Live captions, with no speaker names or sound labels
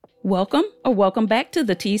Welcome back to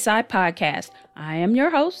the T-Side Podcast. I am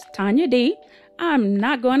your host, Tanya D. I'm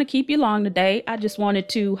not going to keep you long today. I just wanted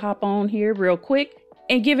to hop on here real quick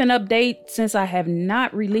and give an update since I have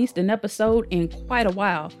not released an episode in quite a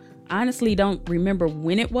while. I honestly don't remember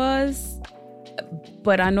when it was,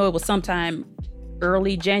 but I know it was sometime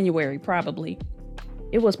early January, probably.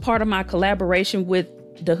 It was part of my collaboration with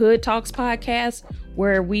the Hood Talks podcast,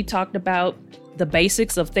 where we talked about the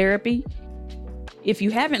basics of therapy. If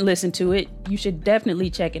you haven't listened to it, you should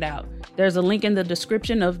definitely check it out. There's a link in the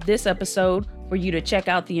description of this episode for you to check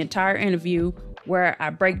out the entire interview where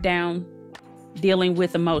I break down dealing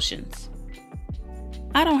with emotions.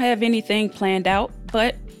 I don't have anything planned out,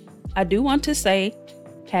 but I do want to say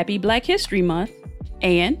Happy Black History Month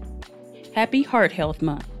and Happy Heart Health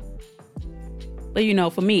Month.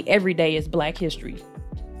 But for me, every day is Black History.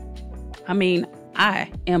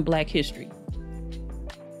 I am Black History.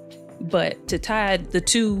 But to tie the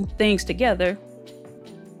two things together,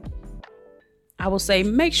 I will say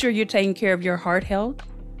make sure you're taking care of your heart health,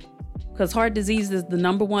 because heart disease is the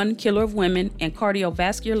number one killer of women, and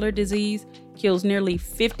cardiovascular disease kills nearly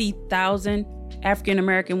 50,000 African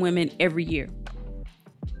American women every year.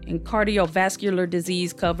 And cardiovascular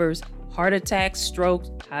disease covers heart attacks, strokes,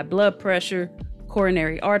 high blood pressure,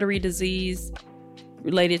 coronary artery disease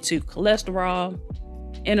related to cholesterol,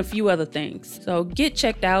 and a few other things. So get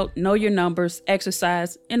checked out, know your numbers,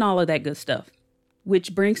 exercise, and all of that good stuff.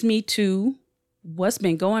 Which brings me to what's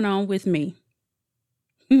been going on with me.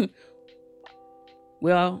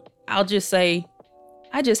 Well, I'll just say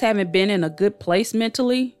I just haven't been in a good place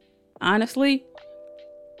mentally, honestly.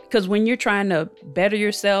 Because when you're trying to better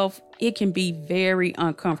yourself, it can be very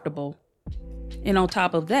uncomfortable. And on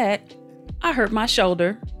top of that, I hurt my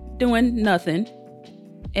shoulder doing nothing.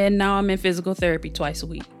 And now I'm in physical therapy twice a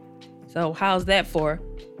week. So how's that for?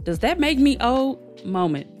 Does that make me old?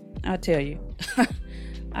 Moment. I tell you.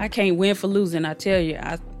 I can't win for losing. I tell you.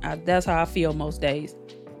 That's how I feel most days.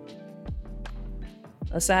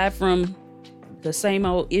 Aside from the same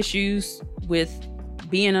old issues with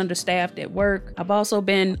being understaffed at work, I've also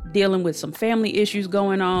been dealing with some family issues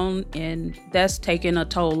going on, and that's taking a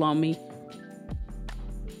toll on me.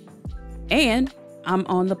 And I'm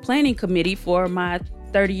on the planning committee for my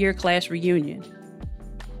 30-year class reunion,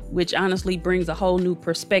 which honestly brings a whole new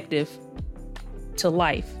perspective to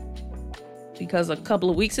life. Because a couple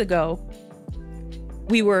of weeks ago,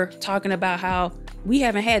 we were talking about how we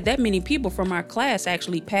haven't had that many people from our class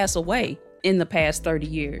actually pass away in the past 30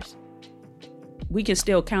 years. We can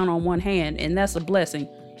still count on one hand, and that's a blessing.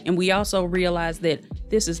 And we also realized that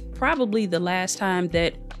this is probably the last time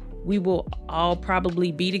that we will all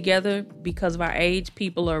probably be together because of our age.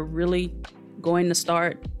 People are really going to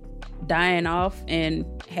start dying off and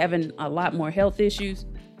having a lot more health issues.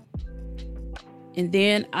 And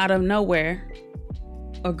then out of nowhere,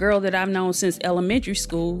 a girl that I've known since elementary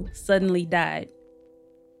school suddenly died.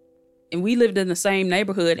 And we lived in the same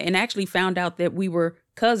neighborhood and actually found out that we were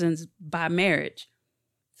cousins by marriage.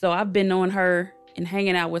 So I've been knowing her and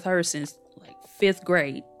hanging out with her since like 5th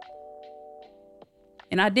grade.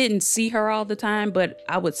 And I didn't see her all the time, but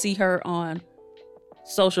I would see her on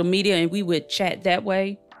social media and we would chat that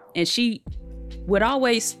way. And she would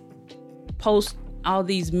always post all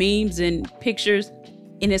these memes and pictures,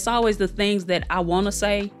 and it's always the things that I want to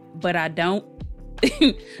say, but I don't.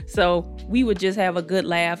 So we would just have a good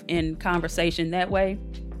laugh and conversation that way.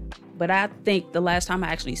 But I think the last time I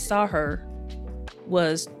actually saw her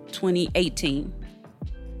was 2018.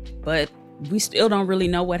 But we still don't really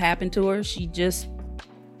know what happened to her.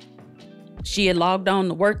 She had logged on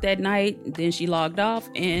to work that night, then she logged off,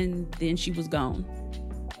 and then she was gone.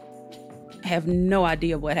 I have no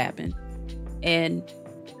idea what happened. And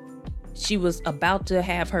she was about to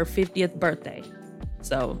have her 50th birthday.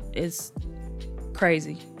 So it's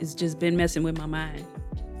crazy. It's just been messing with my mind.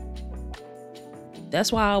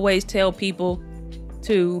 That's why I always tell people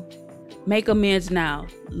to make amends now.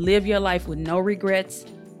 Live your life with no regrets.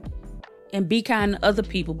 And be kind to other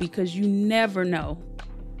people, because you never know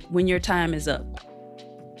when your time is up.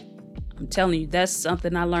 I'm telling you, that's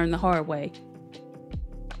something I learned the hard way.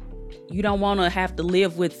 You don't want to have to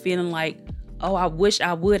live with feeling like, oh, I wish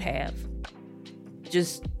I would have.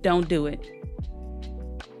 Just don't do it.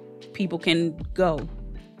 People can go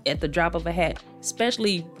at the drop of a hat,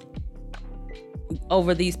 especially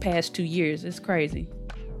over these past 2 years. It's crazy.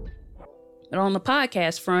 But on the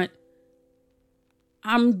podcast front,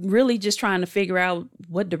 I'm really just trying to figure out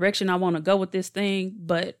what direction I want to go with this thing.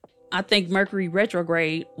 But I think Mercury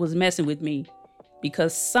retrograde was messing with me,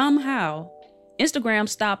 because somehow Instagram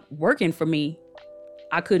stopped working for me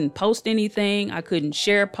I couldn't post anything. I couldn't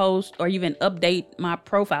share posts or even update my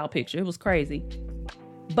profile picture. It was crazy.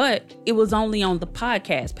 But it was only on the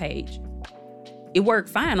podcast page. It worked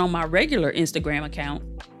fine on my regular Instagram account.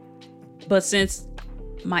 But since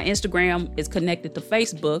my Instagram is connected to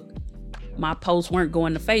Facebook, my posts weren't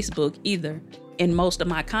going to Facebook either. And most of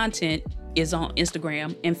my content is on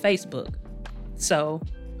Instagram and Facebook. So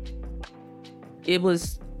it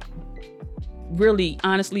was really,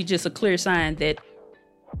 honestly, just a clear sign that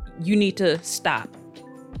you need to stop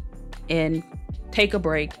and take a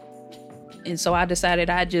break. And so I decided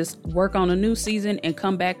I'd just work on a new season and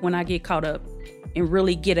come back when I get caught up and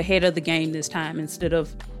really get ahead of the game this time instead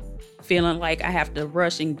of feeling like I have to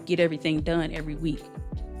rush and get everything done every week.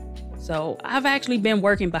 So I've actually been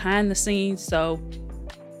working behind the scenes. So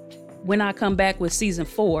when I come back with season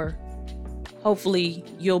 4, hopefully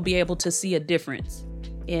you'll be able to see a difference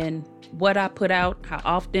in what I put out, how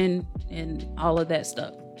often, and all of that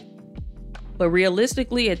stuff. But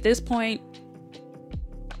realistically, at this point,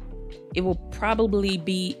 it will probably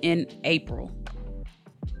be in April.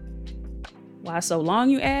 Why so long,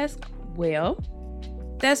 you ask? Well,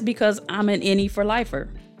 that's because I'm an NE for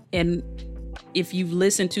lifer. And if you've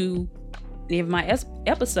listened to any of my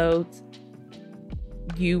episodes,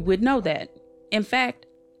 you would know that. In fact,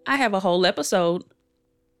 I have a whole episode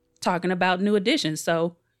talking about New Edition.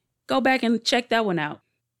 So go back and check that one out.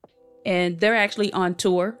 And they're actually on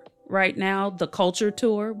tour right now, the Culture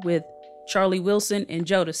Tour with Charlie Wilson and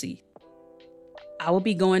Jodeci. I will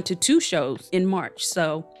be going to 2 shows in March.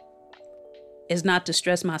 So as not to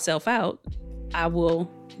stress myself out, I will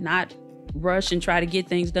not rush and try to get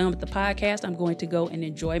things done with the podcast. I'm going to go and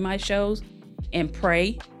enjoy my shows and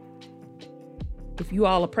pray. If you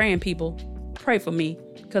all are praying people, pray for me,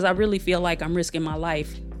 because I really feel like I'm risking my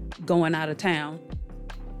life going out of town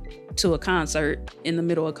to a concert in the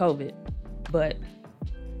middle of COVID. But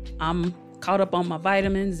I'm caught up on my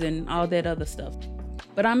vitamins and all that other stuff.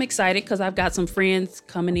 But I'm excited because I've got some friends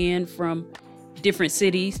coming in from different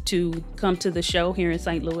cities to come to the show here in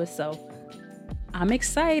St. Louis. So I'm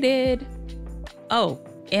excited. Oh,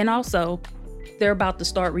 and also they're about to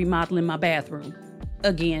start remodeling my bathroom.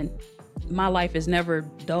 Again, my life is never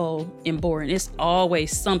dull and boring. It's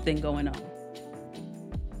always something going on.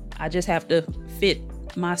 I just have to fit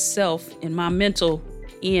myself and my mental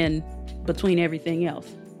in between everything else.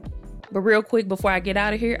 But real quick, before I get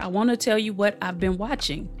out of here, I want to tell you what I've been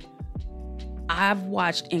watching. I've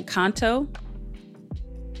watched Encanto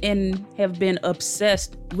and have been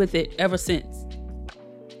obsessed with it ever since.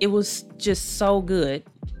 It was just so good.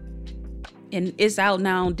 And it's out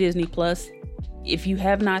now on Disney Plus. If you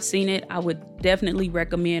have not seen it, I would definitely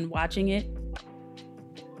recommend watching it.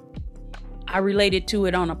 I related to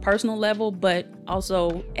it on a personal level, but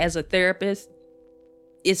also as a therapist,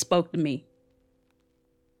 it spoke to me.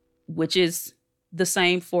 Which is the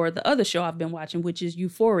same for the other show I've been watching, which is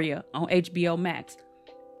Euphoria on HBO Max.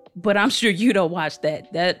 But I'm sure you don't watch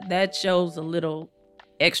that. That show's a little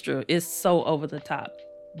extra. It's so over the top,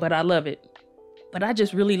 but I love it. But I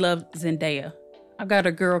just really love Zendaya. I've got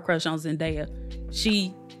a girl crush on Zendaya.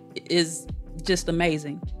 She is just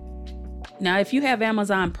amazing. Now, if you have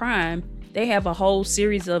Amazon Prime, they have a whole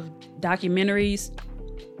series of documentaries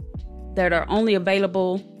that are only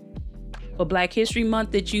available for Black History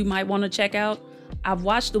Month that you might want to check out. I've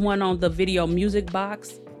watched the one on the Video Music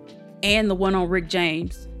Box and the one on Rick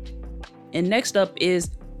James. And next up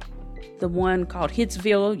is the one called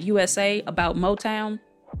Hitsville, USA about Motown.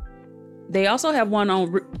 They also have one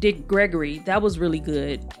on Dick Gregory. That was really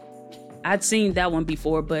good. I'd seen that one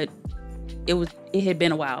before, but it had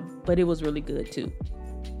been a while, but it was really good too.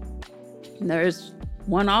 And there's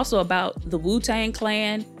one also about the Wu-Tang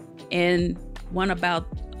Clan and one about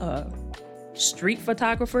street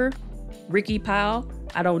photographer Ricky Powell.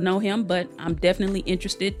 I don't know him, but I'm definitely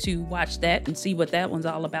interested to watch that and see what that one's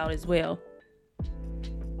all about as well.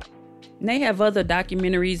 And they have other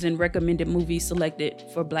documentaries and recommended movies selected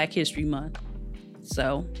for Black History Month.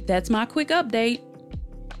 So that's my quick update.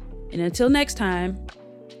 And until next time,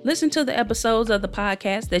 listen to the episodes of the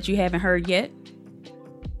podcast that you haven't heard yet.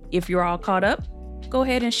 If you're all caught up, go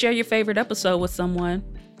ahead and share your favorite episode with someone.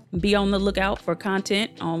 Be on the lookout for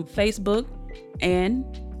content on Facebook and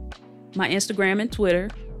my Instagram and Twitter.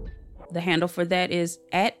 The handle for that is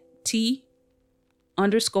 @T_side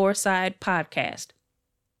podcast.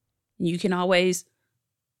 You can always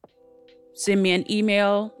send me an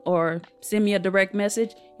email or send me a direct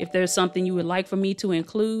message if there's something you would like for me to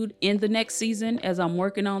include in the next season as I'm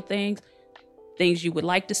working on things you would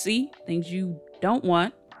like to see, things you don't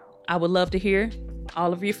want. I would love to hear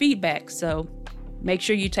all of your feedback. So make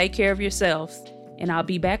sure you take care of yourselves, and I'll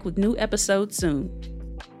be back with new episodes soon.